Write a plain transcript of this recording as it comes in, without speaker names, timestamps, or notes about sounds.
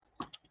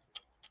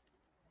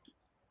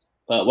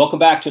Welcome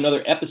back to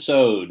another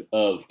episode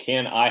of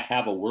Can I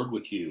Have a Word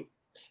with You?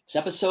 It's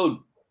episode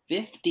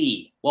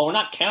 50. Well, we're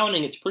not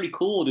counting. It's pretty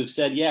cool to have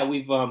said, yeah,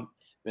 we've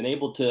been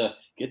able to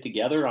get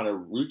together on a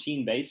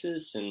routine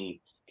basis and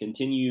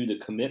continue the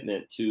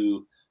commitment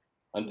to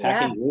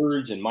unpacking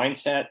words and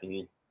mindset.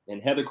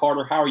 And Heather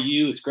Carter, how are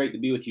you? It's great to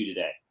be with you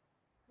today.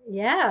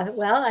 Yeah,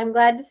 well, I'm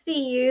glad to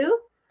see you.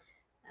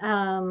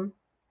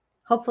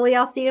 Hopefully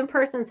I'll see you in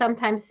person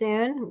sometime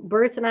soon.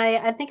 Bruce and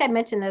I think I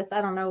mentioned this.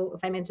 I don't know if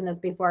I mentioned this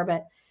before,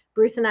 but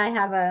Bruce and I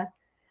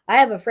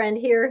have a friend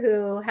here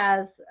who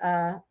has,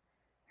 her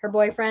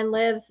boyfriend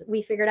lives,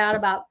 we figured out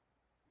about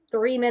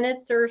 3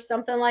 minutes or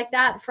something like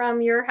that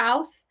from your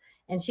house.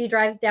 And she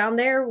drives down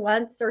there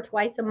once or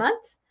twice a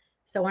month.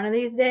 So one of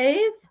these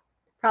days,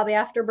 probably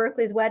after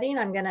Berkeley's wedding,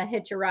 I'm going to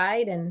hitch a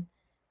ride and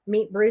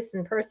meet Bruce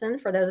in person.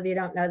 For those of you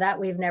who don't know that,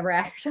 we've never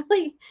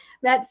actually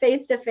met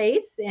face to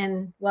face.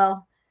 And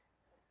well,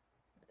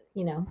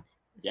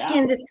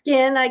 skin to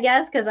skin, I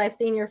guess, because I've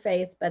seen your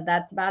face, but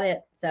that's about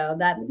it. So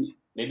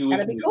maybe we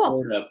can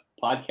record a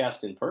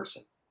podcast in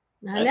person.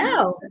 I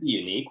know. That'd be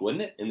unique,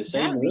 wouldn't it? In the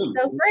same room. That'd be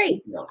so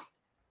great.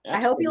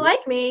 I hope you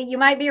like me. You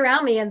might be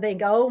around me and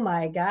think, oh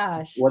my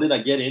gosh. What did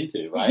I get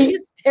into, right?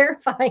 He's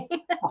terrifying.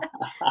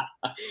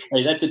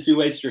 Hey, that's a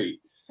two-way street.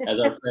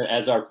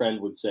 As our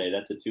friend would say,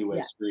 that's a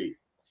two-way street.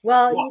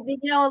 Well,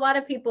 a lot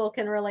of people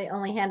can really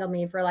only handle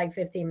me for like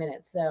 15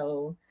 minutes.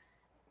 So,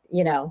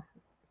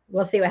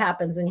 we'll see what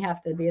happens when you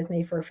have to be with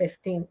me for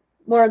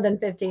more than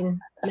 15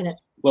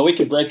 minutes. Well, we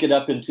could break it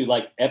up into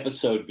like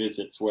episode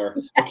visits where,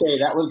 okay,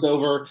 that one's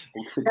over.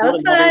 That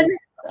was fun.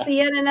 See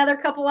you in another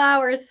couple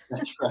hours.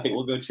 That's right.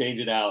 We'll go change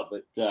it out.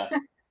 But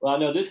well,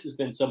 no, this has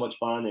been so much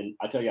fun, and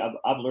I tell you,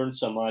 I've learned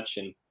so much,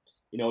 and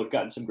we've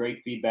gotten some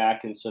great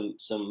feedback and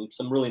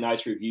some really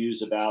nice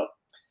reviews about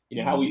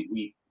how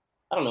we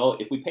I don't know,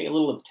 if we pay a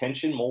little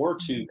attention more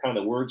to kind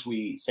of the words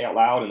we say out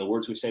loud and the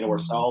words we say to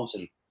ourselves,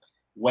 and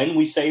when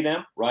we say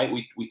them, right?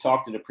 We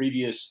talked in a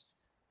previous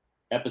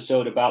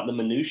episode about the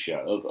minutia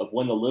of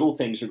when the little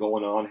things are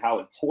going on, how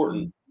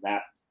important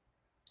that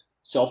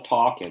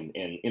self-talk and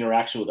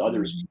interaction with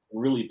others can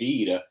really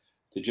be to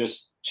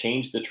just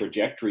change the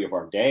trajectory of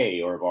our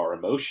day or of our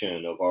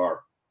emotion, of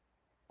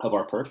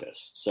our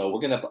purpose. So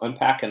we're going to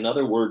unpack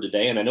another word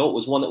today, and I know it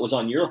was one that was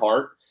on your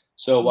heart.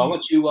 So why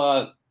don't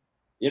you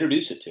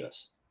introduce it to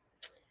us?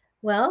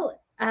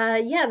 Well,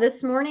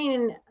 this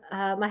morning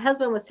my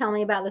husband was telling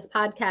me about this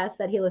podcast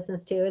that he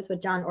listens to. It's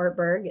with John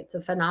Ortberg. It's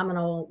a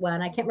phenomenal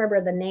one. I can't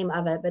remember the name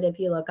of it, but if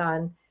you look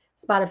on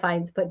Spotify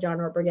and put John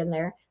Ortberg in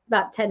there, it's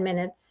about 10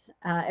 minutes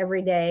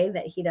every day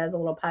that he does a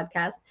little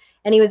podcast.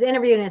 And he was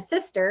interviewing his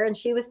sister, and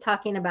she was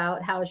talking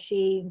about how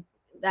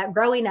that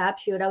growing up,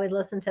 she would always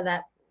listen to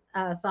that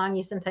song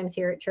you sometimes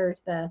hear at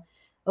church,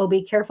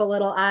 be careful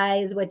little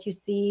eyes, what you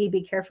see,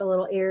 be careful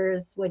little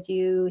ears, what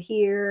you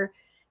hear.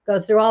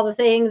 Goes through all the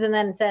things, and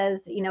then it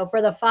says,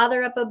 for the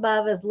Father up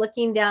above is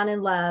looking down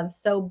in love,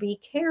 so be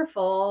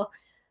careful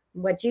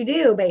what you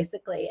do,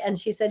 basically. And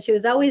she said she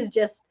was always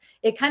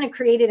it kind of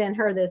created in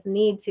her this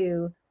need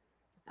to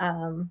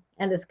and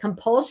this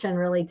compulsion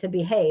really to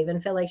behave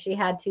and feel like she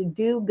had to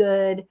do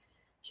good.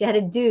 She had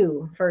to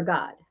do for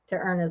God to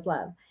earn his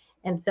love.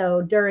 And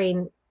so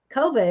during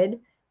COVID,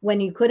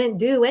 when you couldn't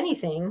do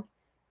anything,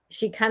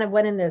 she kind of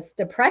went in this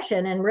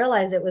depression and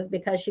realized it was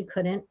because she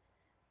couldn't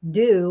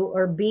do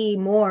or be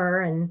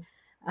more and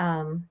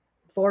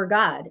for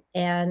God.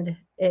 And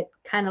it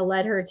kind of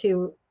led her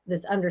to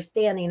this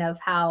understanding of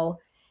how,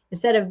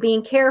 instead of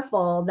being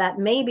careful, that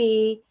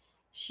maybe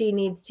she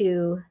needs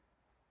to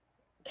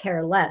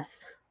care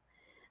less.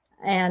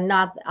 And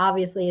not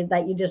obviously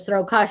that you just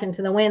throw caution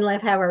to the wind,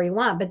 live however you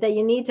want, but that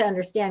you need to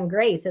understand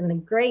grace. And the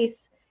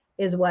grace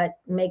is what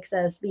makes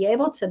us be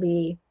able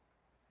to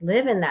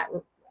live in that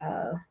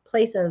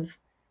place of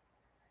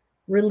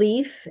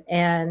relief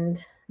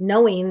and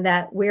knowing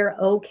that we're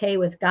okay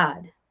with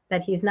God,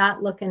 that he's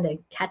not looking to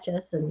catch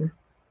us and,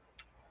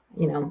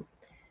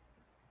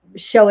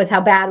 show us how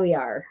bad we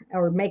are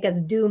or make us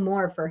do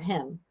more for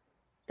him,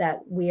 that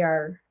we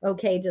are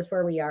okay just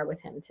where we are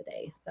with him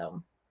today.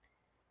 So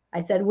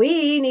I said,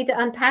 we need to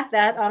unpack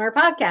that on our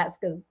podcast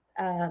because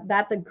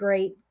that's a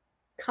great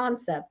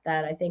concept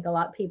that I think a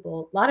lot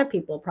of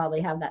people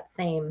probably have that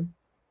same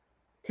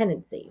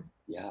tendency.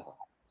 Yeah.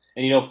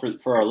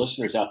 And, for our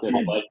listeners out there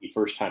that might be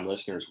first-time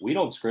listeners, we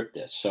don't script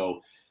this. So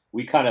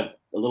we kind of,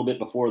 a little bit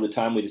before the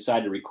time we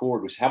decided to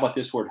record, was how about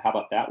this word? How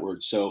about that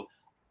word? So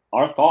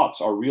our thoughts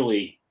are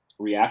really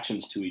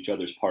reactions to each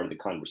other's part of the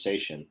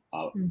conversation,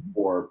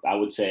 or I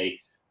would say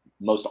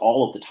most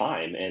all of the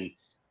time. And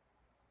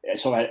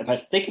so if I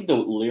think of the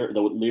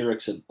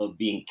lyrics of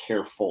being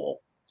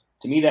careful,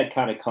 to me that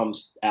kind of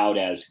comes out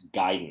as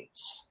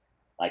guidance.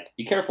 Like,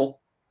 be careful,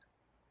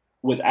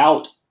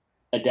 without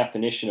a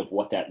definition of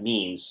what that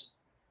means.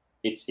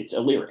 It's a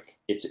lyric.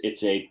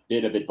 It's a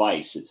bit of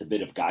advice. It's a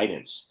bit of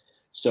guidance.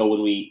 So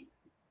when we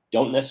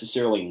don't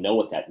necessarily know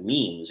what that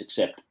means,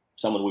 except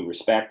someone we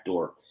respect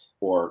or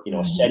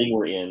a setting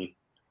we're in,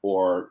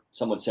 or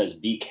someone says,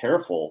 be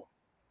careful,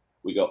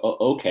 we go,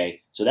 oh,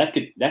 okay. So that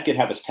could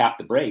have us tap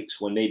the brakes,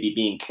 when maybe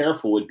being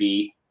careful would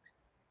be,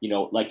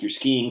 like you're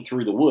skiing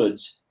through the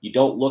woods, you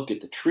don't look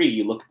at the tree,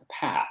 you look at the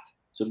path.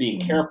 So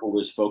being careful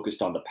is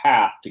focused on the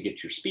path to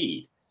get your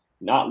speed,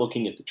 not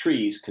looking at the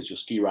trees, because you'll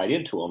ski right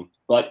into them.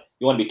 But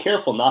you want to be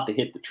careful not to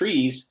hit the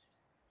trees,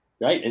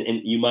 right?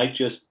 And you might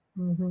just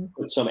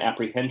put some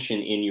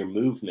apprehension in your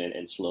movement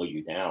and slow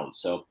you down.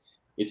 So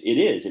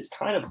it's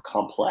kind of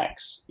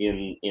complex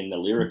in the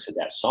lyrics of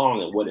that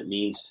song and what it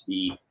means to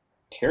be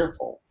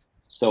careful.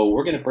 So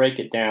we're going to break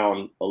it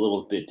down a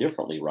little bit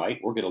differently, right?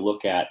 We're going to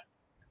look at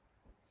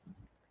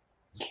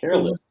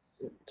careless.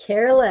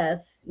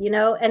 Careless,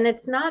 and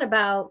it's not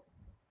about,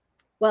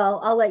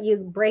 well, I'll let you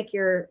break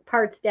your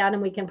parts down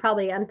and we can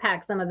probably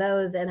unpack some of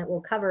those and it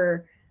will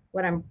cover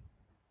what I'm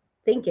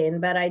thinking.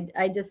 But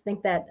I just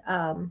think that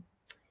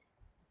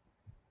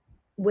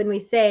when we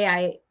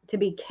say to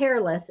be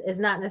careless is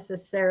not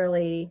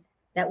necessarily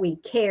that we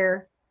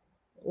care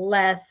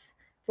less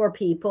for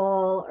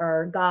people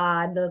or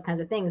God, those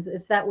kinds of things.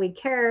 It's that we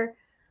care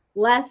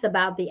less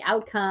about the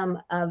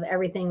outcome of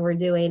everything we're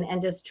doing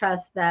and just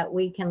trust that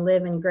we can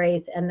live in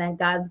grace and that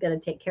God's going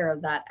to take care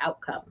of that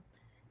outcome,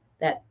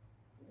 that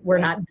we're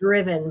not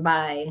driven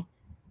by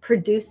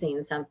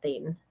producing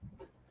something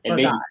for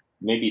and God.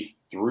 Maybe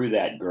through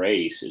that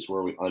grace is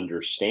where we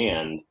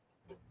understand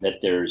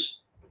that there's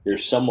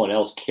someone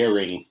else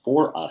caring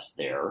for us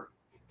there.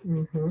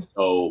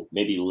 So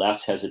maybe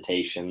less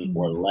hesitation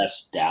or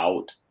less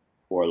doubt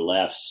or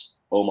less,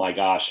 oh my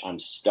gosh, I'm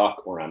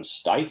stuck or I'm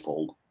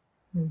stifled,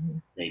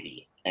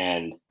 maybe.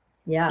 And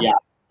yeah,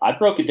 I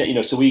broke it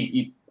down, so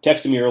you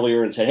texted me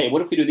earlier and said, hey,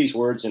 what if we do these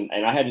words? And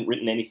I hadn't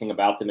written anything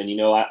about them. And,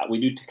 we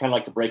do kind of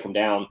like to break them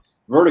down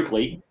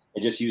vertically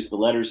and just use the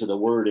letters of the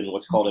word in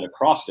what's called an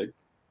acrostic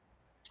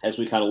as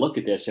we kind of look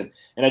at this. And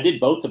I did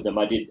both of them.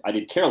 I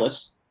did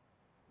careless,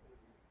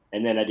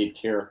 and then I did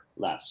care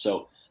less.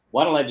 So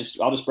why don't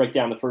I'll just break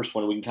down the first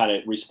one and we can kind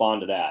of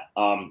respond to that.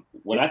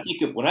 When I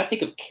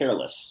think of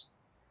careless,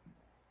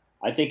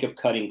 I think of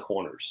cutting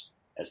corners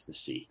as the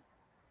C.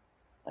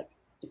 Like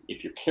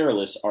if you're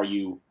careless, are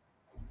you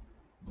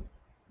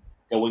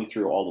going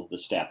through all of the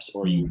steps,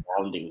 or are you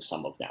rounding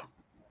some of them?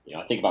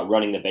 I think about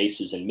running the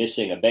bases and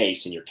missing a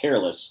base, and you're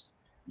careless,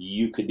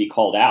 you could be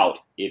called out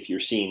if you're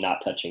seen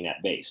not touching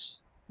that base.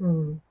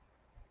 The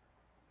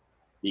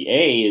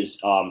A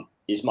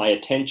is my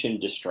attention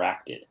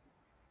distracted?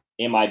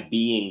 Am I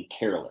being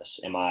careless?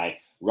 Am I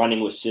running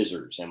with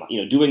scissors? Am I,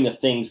 doing the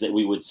things that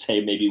we would say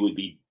maybe would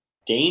be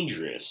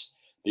dangerous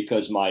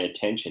because my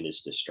attention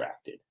is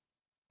distracted?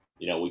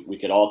 We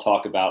could all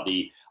talk about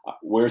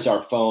where's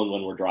our phone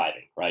when we're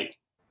driving, right?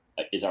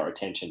 Is our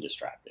attention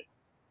distracted?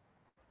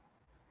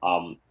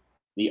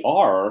 The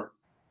R,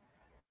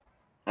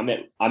 I'm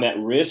at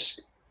risk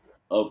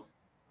of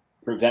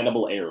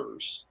preventable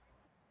errors.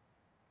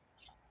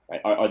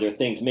 Right? Are there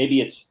things?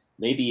 Maybe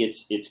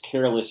it's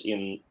careless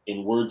in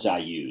words I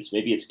use.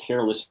 Maybe it's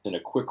careless in a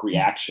quick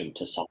reaction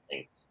to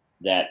something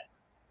that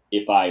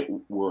if I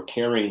were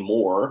caring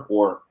more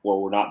or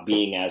were not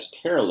being as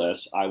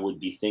careless, I would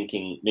be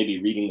thinking,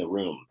 maybe reading the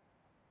room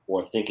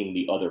or thinking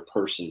the other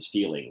person's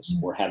feelings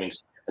or having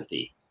some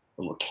empathy.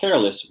 When we're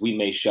careless, we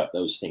may shut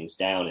those things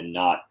down and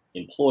not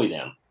employ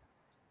them.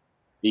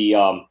 The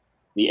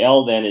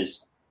L then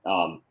is,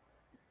 the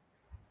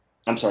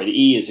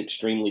E is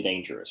extremely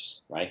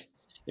dangerous, right?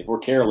 If we're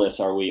careless,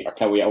 are we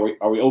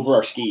over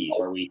our skis?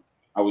 Are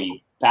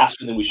we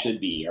faster than we should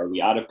be? Are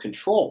we out of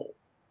control?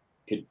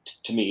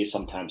 To me,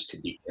 sometimes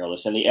could be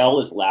careless. And the L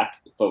is lack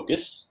of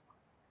focus.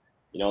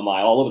 Am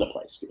I all over the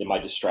place? Am I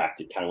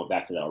distracted? Kind of went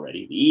back to that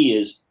already. The E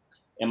is,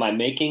 am I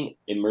making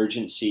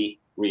emergency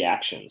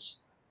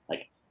reactions?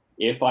 Like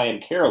if I am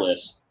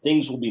careless,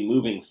 things will be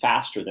moving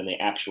faster than they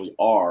actually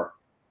are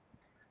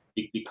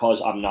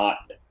because I'm not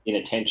in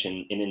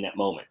attention and in that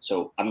moment.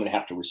 So I'm going to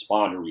have to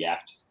respond or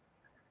react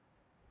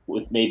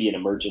with maybe an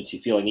emergency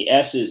feeling. The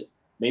S is,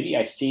 maybe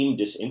I seem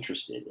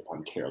disinterested if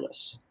I'm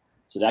careless.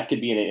 So that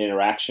could be in an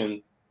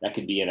interaction, that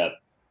could be in a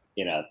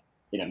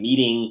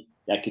meeting,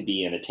 that could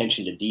be an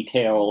attention to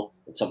detail,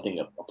 it's something,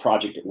 a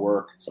project at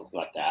work, something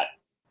like that.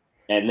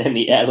 And then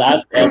the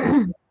last S,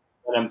 when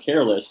I'm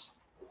careless,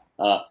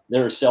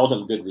 there are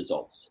seldom good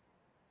results.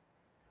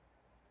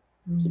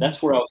 So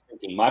that's where I was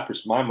thinking.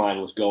 My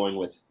mind was going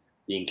with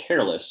being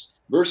careless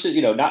versus,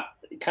 not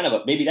kind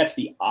of maybe that's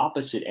the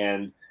opposite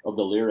end of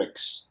the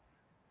lyrics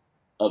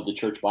of the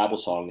church Bible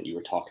song that you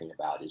were talking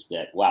about, is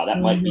that, wow, that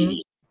might be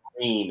the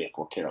extreme if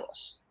we're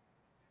careless.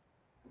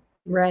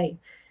 Right.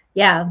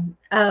 Yeah.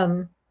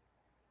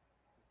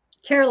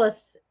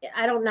 Careless,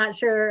 I'm not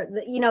sure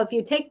that, if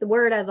you take the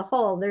word as a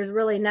whole, there's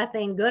really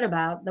nothing good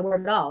about the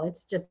word at all.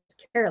 It's just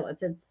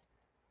careless. It's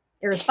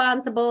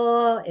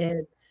irresponsible.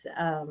 It's,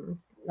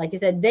 like you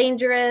said,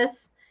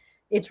 dangerous.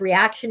 It's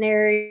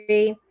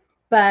reactionary.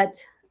 But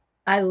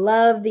I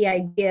love the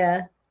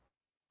idea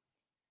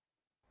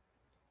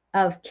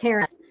of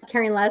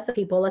caring less of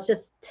people. Let's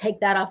just take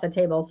that off the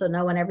table so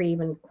no one ever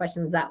even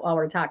questions that while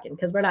we're talking,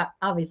 because we're not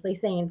obviously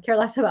saying care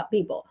less about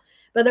people.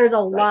 But there's a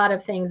lot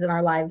of things in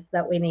our lives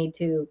that we need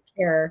to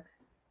care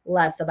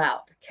less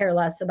about, care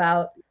less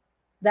about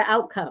the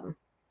outcome.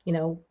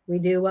 We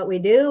do what we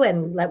do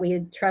and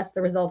we trust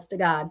the results to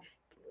God.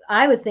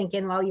 I was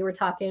thinking while you were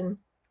talking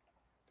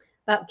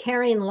about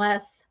caring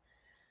less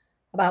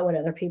about what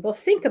other people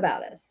think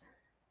about us.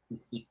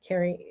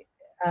 Caring,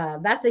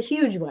 that's a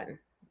huge one.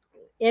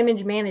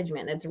 Image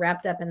management, it's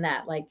wrapped up in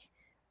that. Like,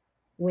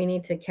 we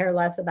need to care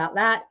less about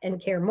that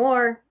and care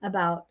more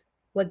about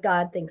what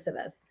God thinks of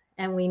us.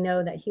 And we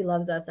know that He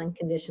loves us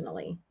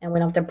unconditionally, and we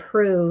don't have to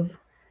prove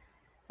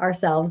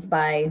ourselves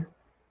by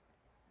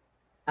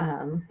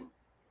um,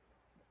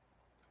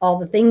 all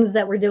the things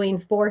that we're doing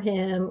for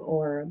Him,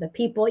 or the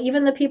people,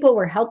 even the people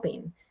we're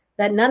helping.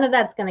 That none of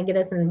that's going to get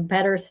us in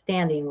better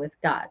standing with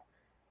God.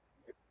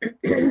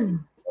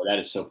 That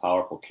is so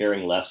powerful.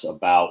 Caring less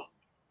about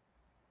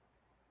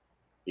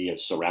the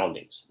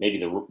surroundings, maybe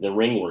the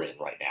ring we're in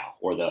right now,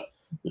 or the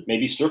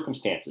maybe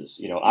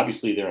circumstances.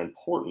 Obviously they're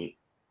important,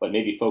 but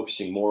maybe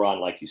focusing more on,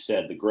 like you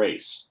said, the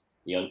grace,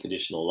 the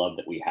unconditional love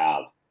that we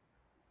have,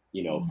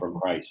 from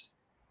Christ,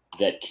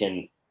 that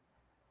can,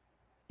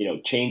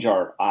 change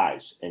our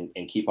eyes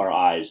and keep our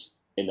eyes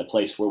in the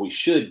place where we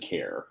should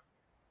care,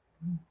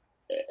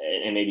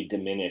 and maybe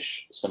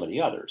diminish some of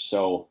the others.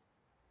 So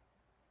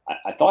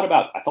I thought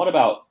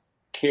about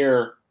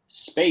care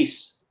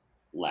space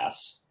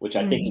less, which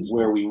I think is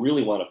where we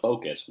really want to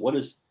focus. What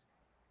is,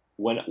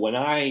 when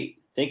I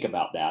think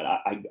about that,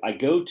 I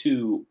go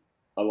to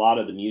a lot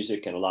of the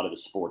music and a lot of the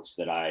sports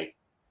that I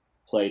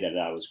played as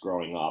I was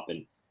growing up,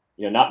 and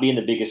not being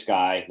the biggest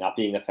guy, not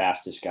being the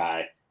fastest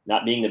guy,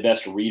 not being the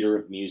best reader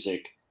of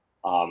music.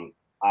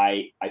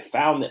 I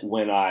found that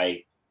when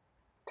I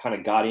kind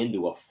of got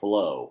into a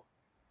flow,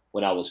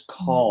 when I was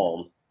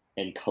calm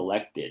and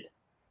collected,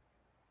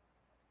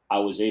 I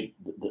was able,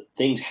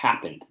 things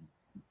happened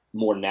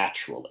more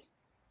naturally.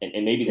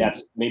 And maybe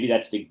that's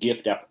the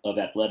gift of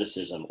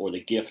athleticism, or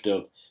the gift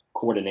of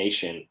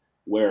coordination,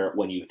 where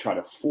when you try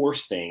to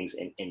force things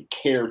and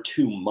care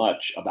too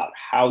much about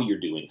how you're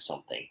doing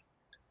something.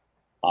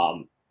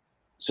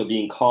 So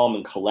being calm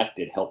and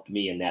collected helped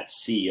me in that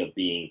sea of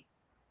being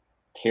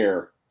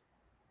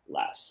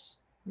careless.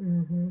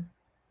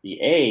 The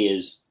A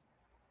is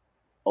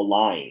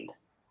aligned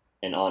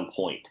and on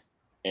point.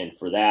 And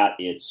for that,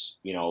 it's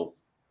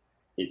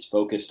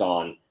focused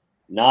on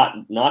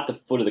not the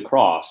foot of the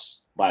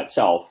cross by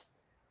itself,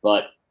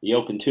 but the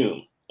open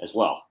tomb as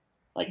well.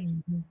 Like,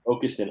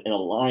 focused and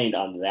aligned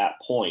on that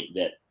point,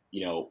 that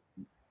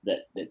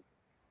that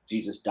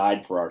Jesus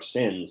died for our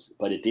sins,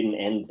 but it didn't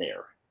end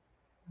there.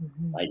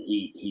 Like,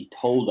 he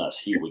told us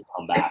he would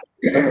come back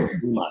and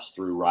redeem us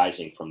through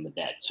rising from the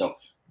dead. So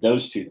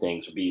those two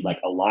things would be like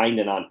aligned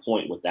and on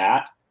point with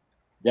that.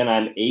 Then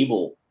I'm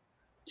able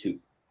to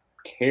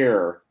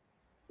care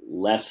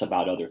less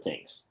about other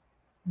things.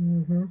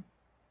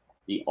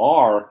 The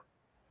R,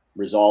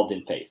 resolved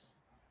in faith.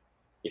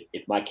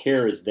 If my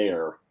care is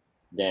there,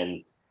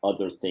 then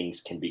other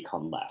things can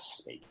become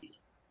less, maybe.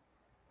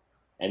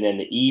 And then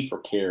the E for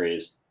care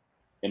is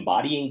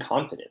embodying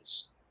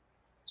confidence.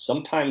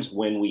 Sometimes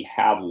when we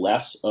have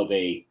less of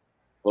a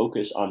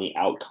focus on the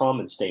outcome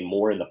and stay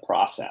more in the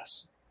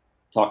process,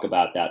 talk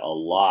about that a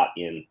lot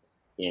in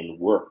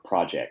work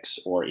projects,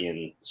 or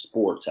in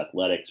sports,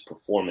 athletics,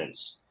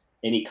 performance,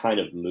 any kind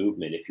of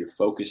movement. If you're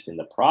focused in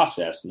the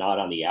process, not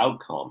on the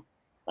outcome,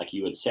 like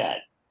you had said,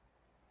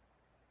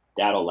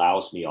 that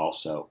allows me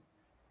also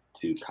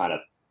to kind of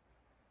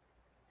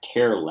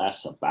care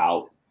less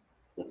about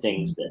the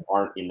things that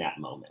aren't in that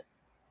moment.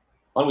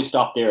 Why don't we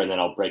stop there, and then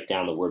I'll break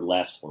down the word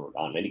less when we're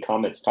done. Any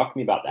comments? Talk to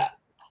me about that.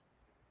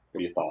 What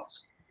are your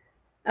thoughts?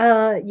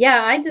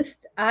 Yeah,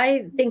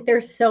 I think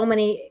there's so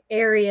many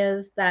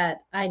areas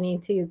that I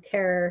need to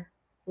care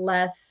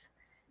less.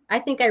 I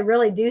think I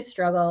really do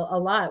struggle a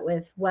lot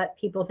with what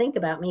people think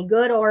about me,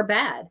 good or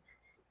bad.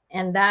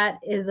 And that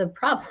is a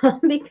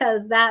problem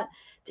because that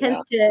tends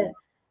to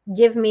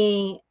give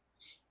me,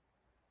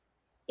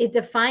 it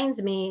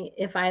defines me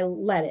if I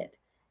let it.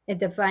 It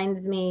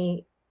defines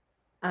me.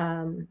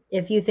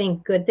 If you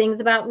think good things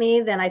about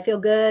me, then I feel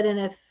good. And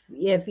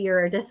if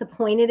you're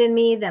disappointed in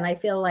me, then I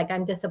feel like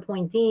I'm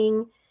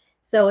disappointing.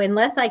 So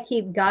unless I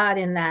keep God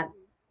in that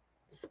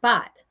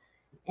spot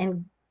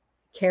and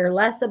care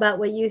less about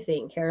what you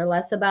think, care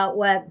less about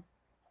what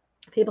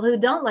people who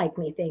don't like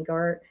me think,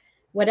 or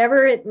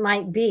whatever it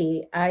might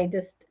be, I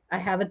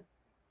have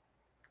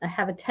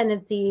a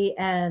tendency,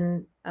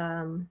 and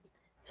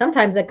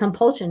sometimes a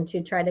compulsion,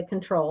 to try to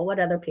control what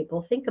other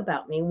people think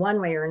about me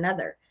one way or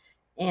another.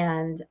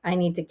 And I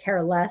need to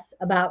care less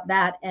about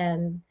that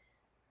and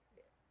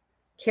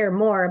care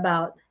more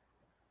about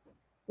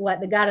what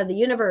the God of the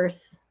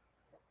universe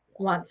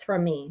wants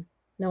from me.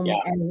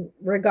 And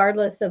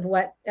regardless of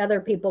what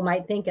other people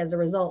might think as a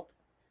result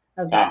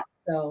of that.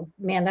 So,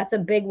 man, that's a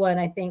big one,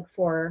 I think,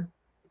 for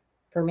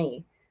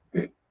me.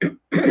 I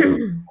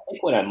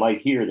think what I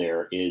might hear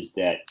there is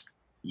that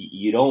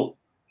you're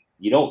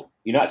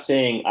not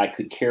saying I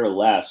could care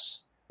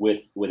less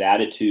with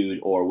attitude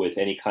or with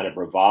any kind of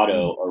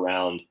bravado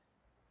around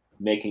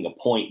making a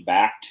point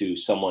back to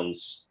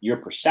your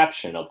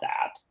perception of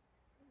that.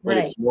 But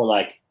It's more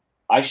like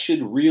I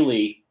should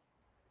really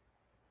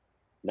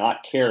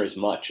not care as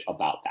much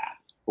about that,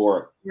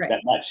 or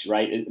Right. that's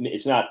right.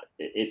 It's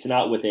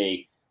not with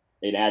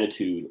an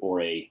attitude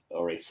or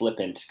a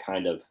flippant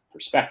kind of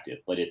perspective,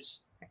 but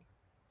it's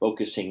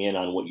focusing in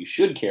on what you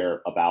should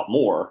care about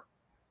more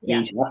Yeah.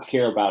 means you have to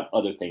care about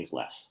other things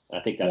less. And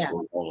I think that's Yeah.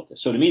 where we're going with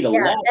this. So to me, the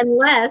Yeah. less, And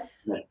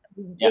less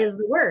yeah, is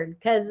the word,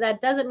 because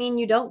that doesn't mean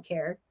you don't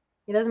care.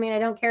 It doesn't mean I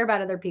don't care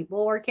about other people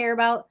or care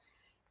about,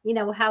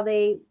 how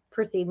they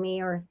perceive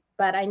me,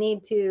 but I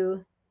need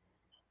to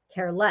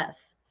care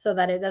less so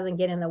that it doesn't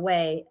get in the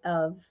way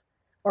of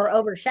or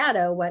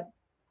overshadow what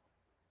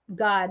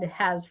God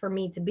has for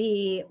me to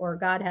be or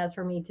God has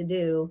for me to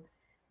do.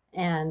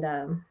 And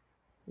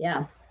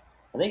yeah.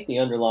 I think the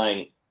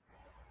underlying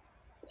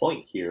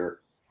point here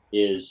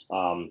is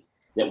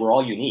that we're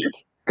all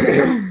unique,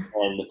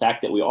 and the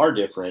fact that we are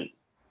different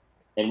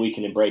and we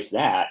can embrace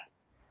that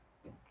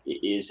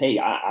is, hey,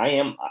 I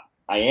am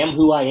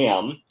who I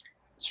am,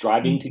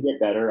 striving to get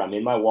better. I'm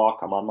in my walk.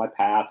 I'm on my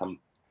path. I'm,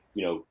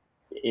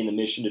 in the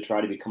mission to try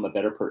to become a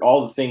better person.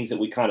 All the things that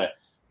we kind of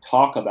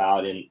talk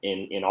about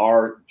in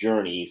our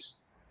journeys.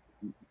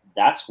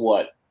 That's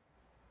what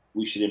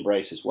we should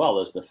embrace, as well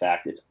as the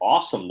fact it's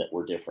awesome that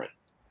we're different,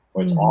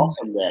 or it's Mhm.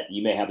 awesome that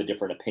you may have a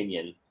different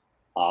opinion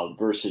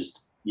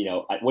versus,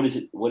 what is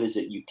it? What is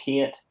it? You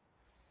can't.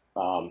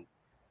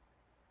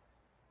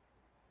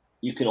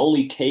 You can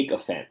only take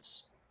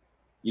offense.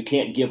 You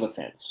can't give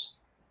offense,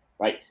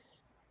 right?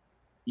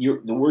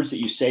 The words that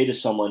you say to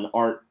someone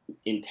aren't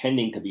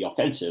intending to be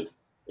offensive.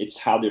 It's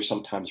how they're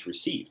sometimes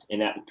received,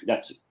 and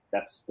that's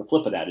the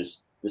flip of that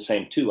is the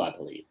same too, I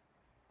believe.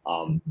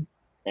 Mhm.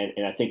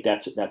 And I think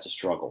that's a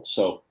struggle.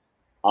 So,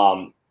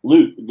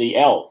 the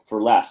L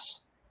for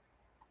less,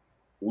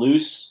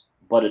 loose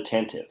but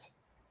attentive.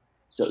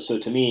 So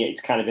to me,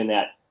 it's kind of in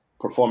that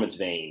performance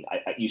vein.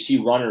 You see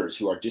runners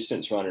who are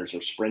distance runners or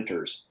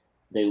sprinters.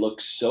 They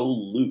look so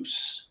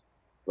loose,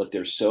 but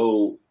they're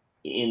so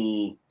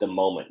in the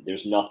moment.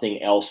 There's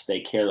nothing else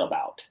they care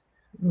about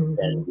than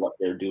Mhm. what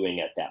they're doing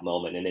at that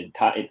moment. And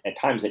at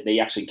times they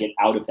actually get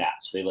out of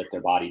that, so they let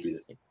their body do the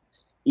thing.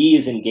 E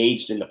is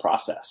engaged in the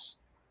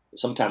process.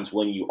 Sometimes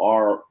when you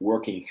are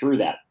working through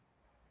that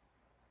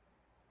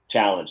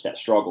challenge, that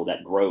struggle,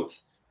 that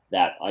growth,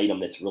 that item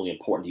that's really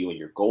important to you and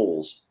your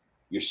goals,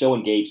 you're so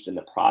engaged in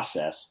the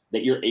process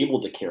that you're able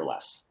to care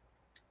less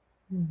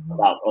Mhm.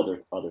 about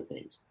other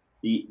things.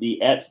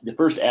 The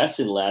first S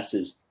in less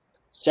is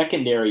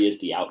secondary is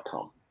the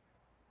outcome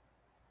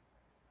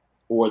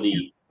or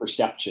the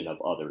perception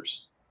of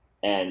others.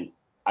 And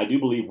I do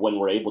believe when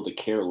we're able to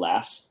care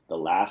less, the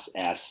last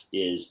S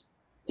is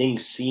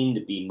things seem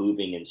to be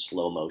moving in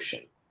slow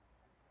motion.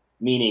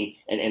 Meaning,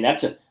 and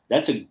that's a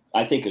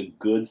I think a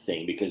good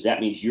thing, because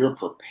that means you're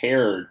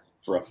prepared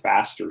for a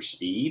faster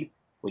speed.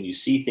 When you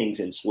see things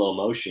in slow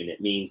motion,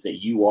 it means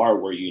that you are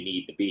where you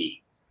need to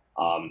be.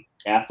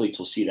 Athletes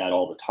will see that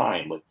all the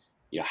time with,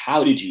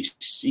 how did you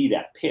see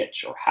that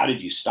pitch, or how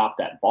did you stop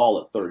that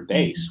ball at third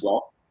base? Mhm.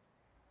 Well,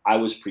 I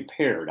was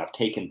prepared. I've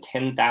taken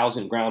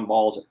 10,000 ground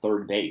balls at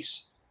third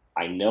base.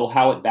 I know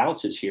how it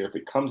bounces here if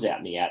it comes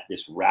at me at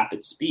this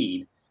rapid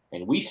speed.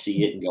 And we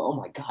see it and go, oh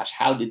my gosh,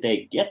 how did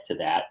they get to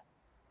that?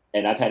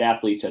 And I've had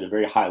athletes at a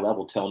very high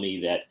level tell me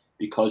that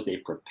because they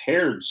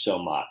prepared so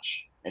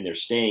much and they're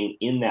staying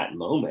in that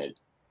moment,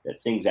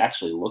 that things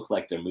actually look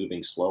like they're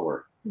moving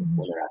slower Mhm.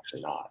 when they're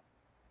actually not.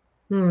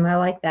 I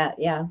like that.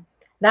 Yeah.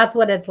 That's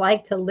what it's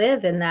like to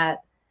live in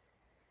that.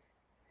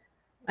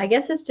 I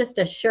guess it's just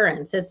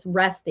assurance. It's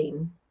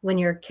resting. When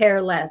you're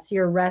careless,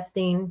 you're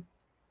resting.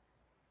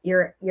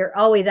 You're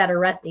always at a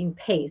resting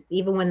pace,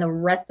 even when the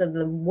rest of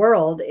the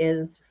world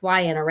is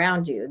flying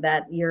around you,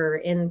 that you're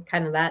in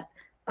kind of that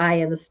eye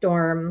of the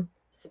storm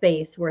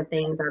space where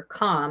things are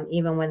calm,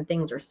 even when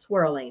things are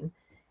swirling.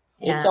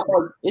 And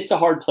It's a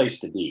hard place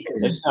to be.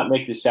 Let's not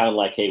make this sound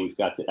like, hey, we've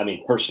got I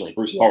mean, personally,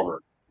 Bruce yeah.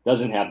 Pulver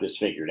doesn't have this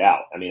figured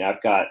out. I mean,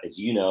 I've got, as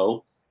you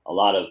know, a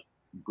lot of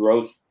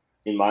growth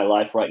in my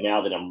life right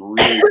now that I'm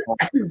really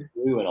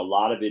through, and a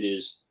lot of it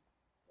is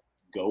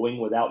going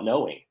without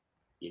knowing,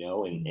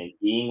 and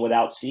being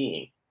without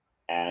seeing.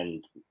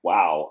 And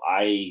wow,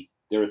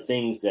 there are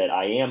things that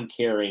I am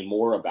caring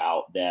more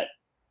about, that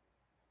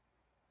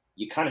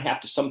you kind of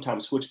have to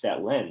sometimes switch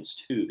that lens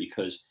too,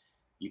 because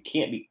you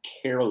can't be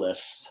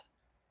careless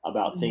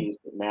about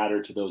things that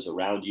matter to those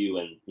around you,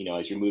 and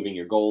as you're moving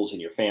your goals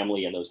and your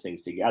family and those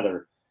things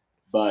together,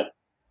 but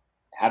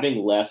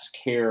having less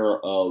care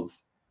of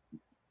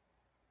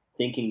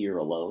thinking you're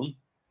alone.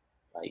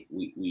 Right?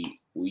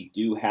 We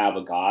do have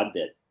a God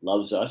that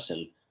loves us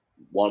and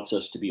wants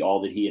us to be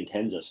all that He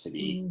intends us to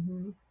be.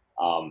 Mhm.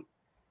 Um,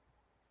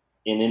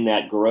 and in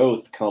that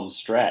growth comes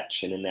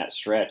stretch, and in that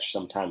stretch,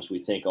 sometimes we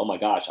think, "Oh my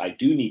gosh, I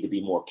do need to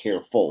be more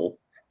careful."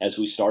 As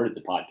we started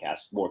the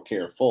podcast, more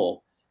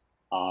careful,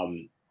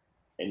 um,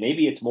 and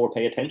maybe it's more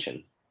pay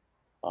attention,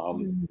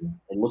 Mhm.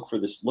 and look for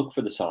this, look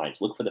for the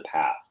signs, look for the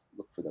path,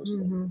 look for those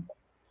things. Mhm. And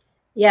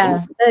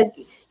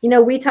Yeah.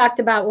 We talked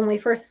about when we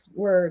first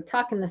were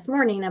talking this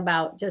morning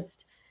about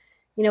just,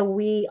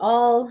 we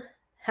all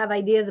have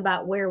ideas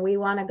about where we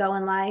want to go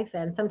in life.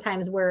 And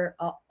sometimes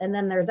and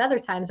then there's other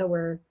times where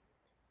we're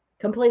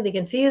completely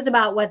confused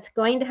about what's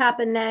going to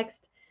happen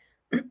next.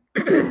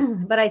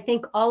 But I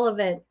think all of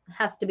it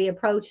has to be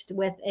approached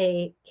with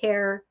a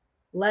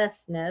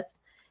carelessness,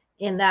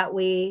 in that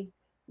we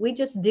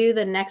just do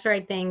the next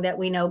right thing that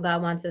we know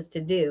God wants us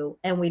to do,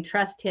 and we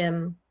trust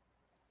him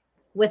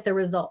with the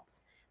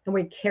results. And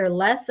we care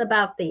less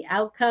about the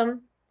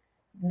outcome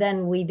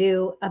than we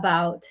do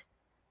about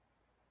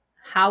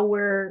how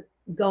we're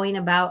going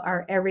about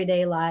our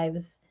everyday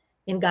lives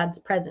in God's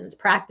presence,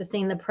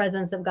 practicing the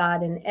presence of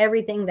God in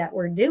everything that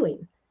we're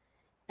doing.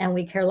 And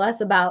we care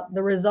less about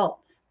the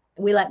results.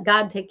 We let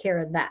God take care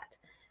of that.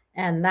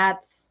 And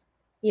that's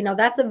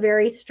a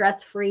very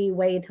stress-free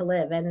way to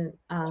live. And,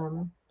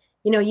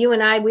 you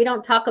and I, we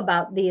don't talk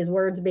about these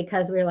words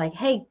because we're like,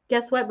 hey,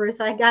 guess what, Bruce?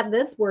 I got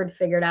this word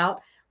figured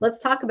out. Let's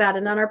talk about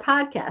it on our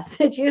podcast.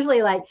 It's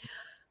usually like,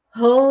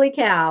 holy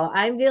cow,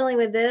 I'm dealing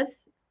with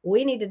this.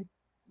 We need to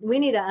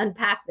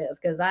unpack this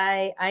because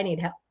I need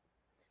help.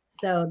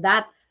 So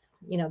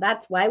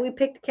that's why we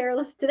picked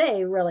Careless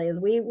today, really, is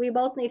we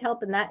both need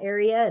help in that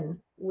area, and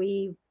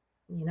we're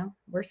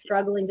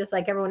struggling just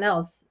like everyone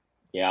else.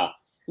 Yeah.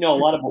 A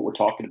lot of what we're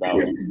talking about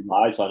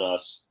relies on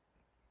us,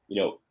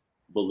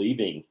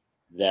 believing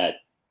that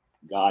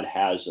God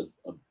has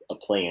a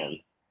plan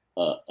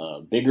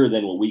bigger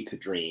than what we could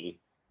dream,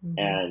 Mm-hmm.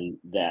 and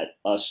that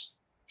us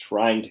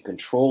trying to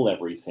control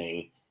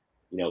everything,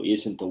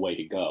 isn't the way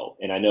to go.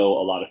 And I know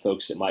a lot of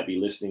folks that might be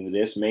listening to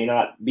this may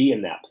not be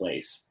in that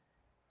place.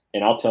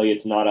 And I'll tell you,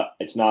 it's not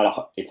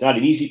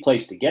an easy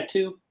place to get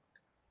to,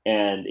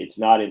 and it's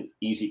not an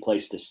easy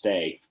place to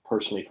stay.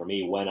 Personally, for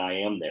me, when I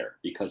am there,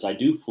 because I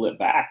do flip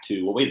back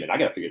to, well, wait a minute, I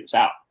got to figure this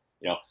out.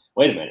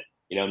 Wait a minute,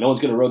 no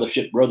one's going to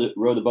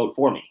row the boat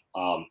for me.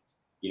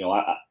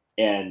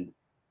 And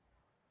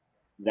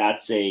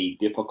that's a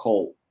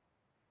difficult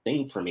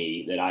thing for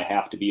me, that I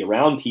have to be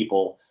around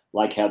people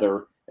like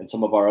Heather and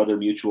some of our other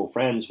mutual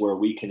friends, where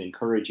we can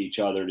encourage each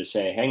other to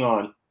say, hang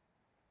on,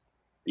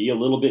 be a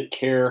little bit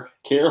care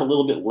a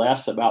little bit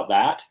less about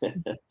that.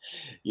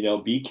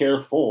 Be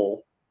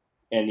careful.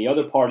 And the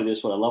other part of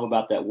this, what I love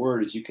about that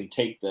word, is you can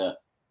take the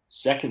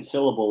second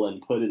syllable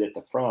and put it at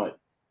the front,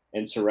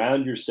 and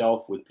surround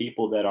yourself with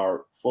people that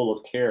are full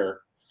of care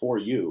for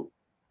you,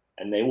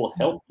 and they will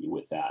help you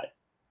with that.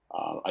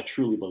 I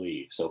truly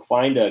believe. So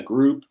find a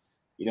group,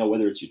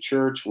 whether it's your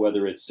church,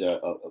 whether it's a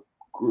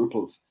group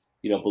of,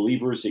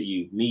 believers that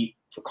you meet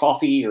for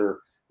coffee, or,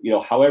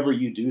 however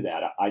you do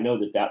that. I know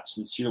that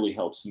sincerely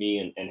helps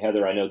me. And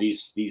Heather, I know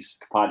these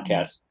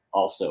podcasts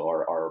also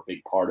are a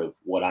big part of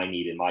what I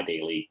need in my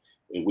daily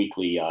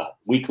weekly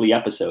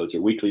episodes,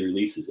 or weekly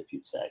releases, if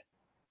you'd say.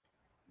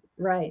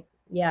 Right.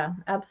 Yeah,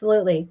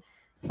 absolutely.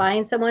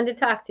 Find someone to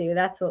talk to.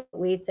 That's what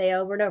we say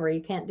over and over.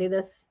 You can't do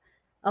this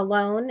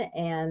alone.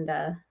 And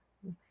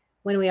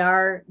when we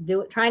are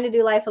trying to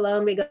do life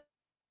alone, we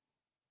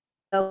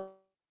go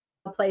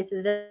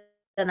places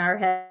in our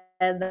head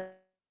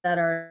that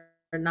are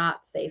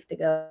not safe to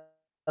go.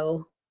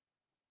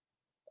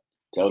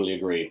 Totally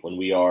agree. When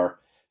we are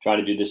trying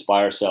to do this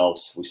by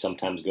ourselves, we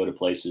sometimes go to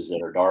places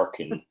that are dark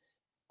and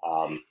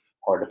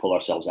hard to pull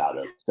ourselves out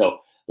of.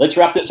 So let's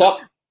wrap this up.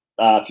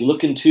 If you're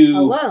looking to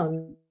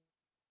alone,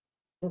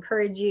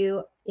 encourage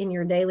you in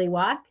your daily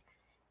walk,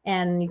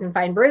 and you can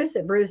find Bruce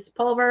at Bruce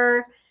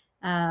Pulver.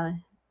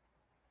 Can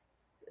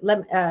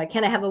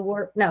I have a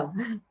word? No,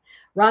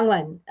 wrong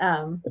one.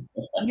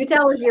 You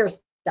tell us your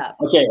stuff.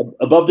 Okay,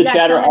 above the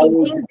chatter. So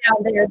many things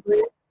down there,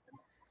 Bruce.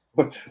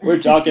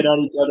 We're talking on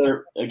each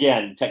other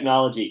again.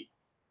 Technology.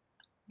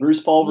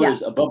 Bruce Pulver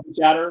is above the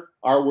chatter.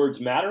 Our words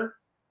matter.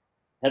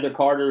 Heather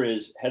Carter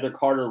is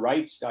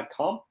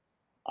heathercarterwrites.com.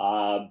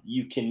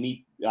 You can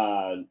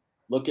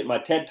look at my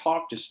TED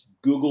Talk. Just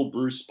Google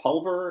Bruce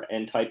Pulver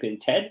and type in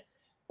TED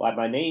by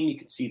my name. You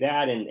can see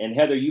that. And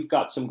Heather, you've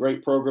got some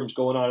great programs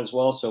going on as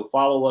well. So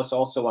follow us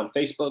also on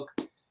Facebook,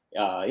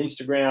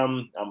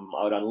 Instagram. I'm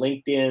out on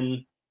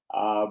LinkedIn.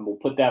 We'll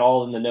put that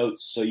all in the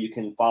notes so you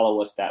can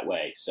follow us that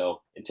way.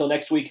 So until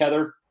next week,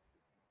 Heather,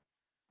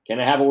 can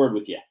I have a word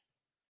with you?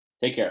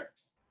 Take care.